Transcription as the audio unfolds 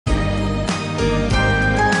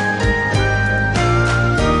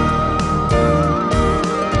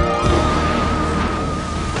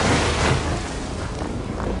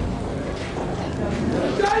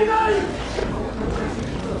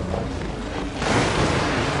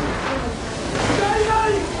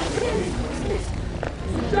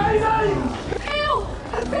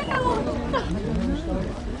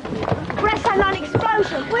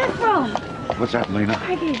What's happened, Lena?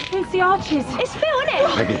 Peggy, it's the Archers. It's Phil, isn't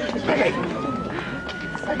it? Peggy!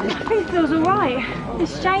 I think Phil's all right.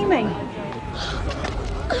 It's Jamie.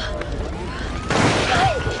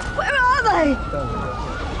 Hey, where are they?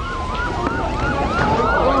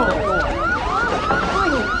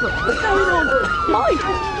 What's going on? Mike!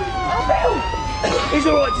 Phil! He's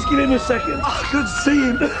all right, just give him a second. I couldn't see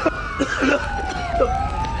him. Look.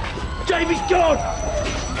 Jamie's gone!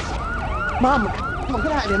 Mum, come on,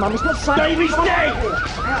 get out of here, Mum. It's not safe. Jamie's dead!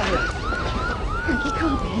 He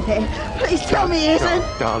can't be there. Please tell me he isn't.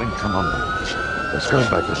 Darling, come on. Let's go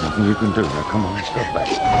back. There's nothing you can do now. Come on, let's go back.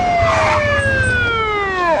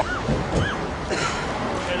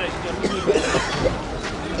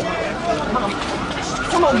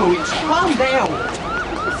 Come on, Louis. Calm down.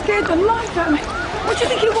 It scared the life out of me. What do you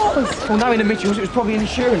think it was? Well, knowing the Mitchells, it was probably an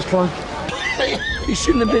insurance claim. He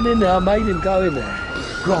shouldn't have been in there. I made him go in there.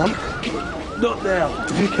 Grant? Not now.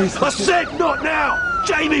 I said not now!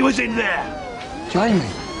 Jamie was in there! Jamie?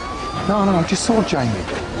 No, I just saw Jamie.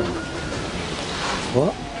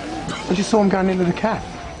 What? I just saw him going into the cab.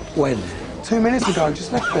 When? 2 minutes ago, I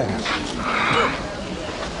just left there.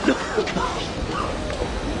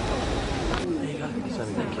 There you go. It's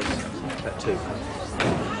only that kiss. About 2.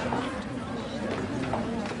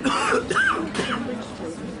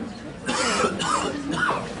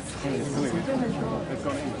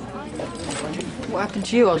 What happened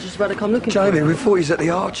to you? I was just about to come looking Jamie, we thought he was at the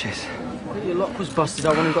Archers. for you. Your lock was busted. I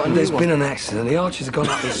went and got a new There's one. been an accident. The Archers have gone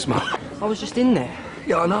up in smoke. I was just in there.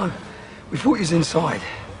 Yeah, I know. We thought he was inside.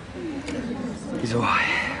 He's all right.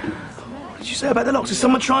 What did you say about the locks? Did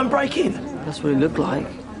someone try and break in? That's what it looked like.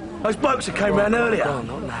 Those blokes that came round earlier. Oh,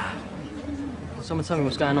 not now. Someone tell me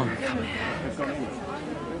what's going on.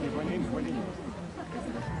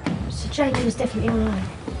 So Jamie was definitely all right?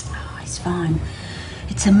 Oh, he's fine.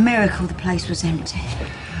 It's a miracle the place was empty.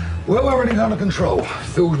 Well, everything's under control.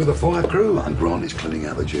 Phil's with the fire crew, and Grant is cleaning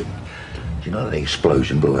out the gym. Do you know that the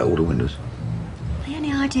explosion blew out all the windows?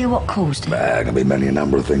 Any idea what caused it? There can be many a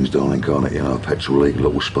number of things, darling, can't it? You know, a petrol leak, a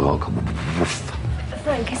little spark.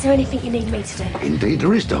 Frank, is there anything you need me to do? Indeed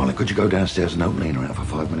there is, darling. Could you go downstairs and help Lena out for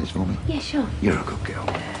 5 minutes for me? Yeah, sure. You're a good girl.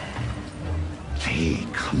 Hey,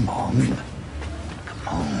 come on. Come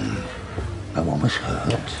on. No one was hurt.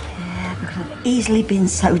 Yeah, but could have easily been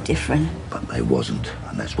so different. But they wasn't,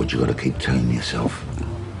 and that's what you got to keep telling yourself.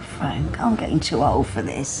 Frank, I'm getting too old for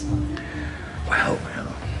this. Well, you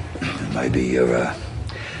know,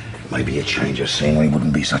 maybe a change of scenery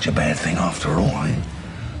wouldn't be such a bad thing after all, eh?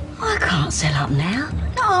 I can't sell up now.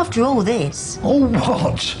 Not after all this. Oh,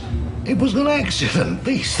 what? It was an accident.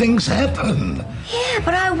 These things happen. Yeah,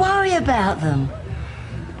 but I worry about them.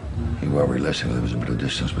 You worry less if there was a bit of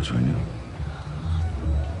distance between you.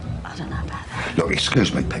 I don't know about that. Look,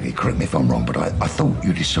 excuse me, Peggy, correct me if I'm wrong, but I thought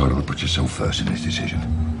you decided to put yourself first in this decision.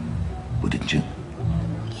 Well, didn't you?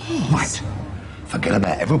 Yes. Right. Forget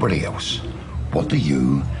about everybody else. What do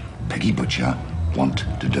you, Peggy Butcher, want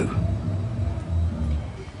to do?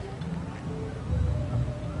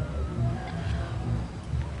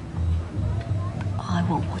 I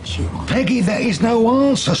want what you want. Peggy, there is no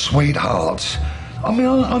answer, sweetheart. I mean,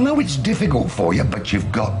 I know it's difficult for you, but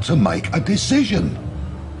you've got to make a decision.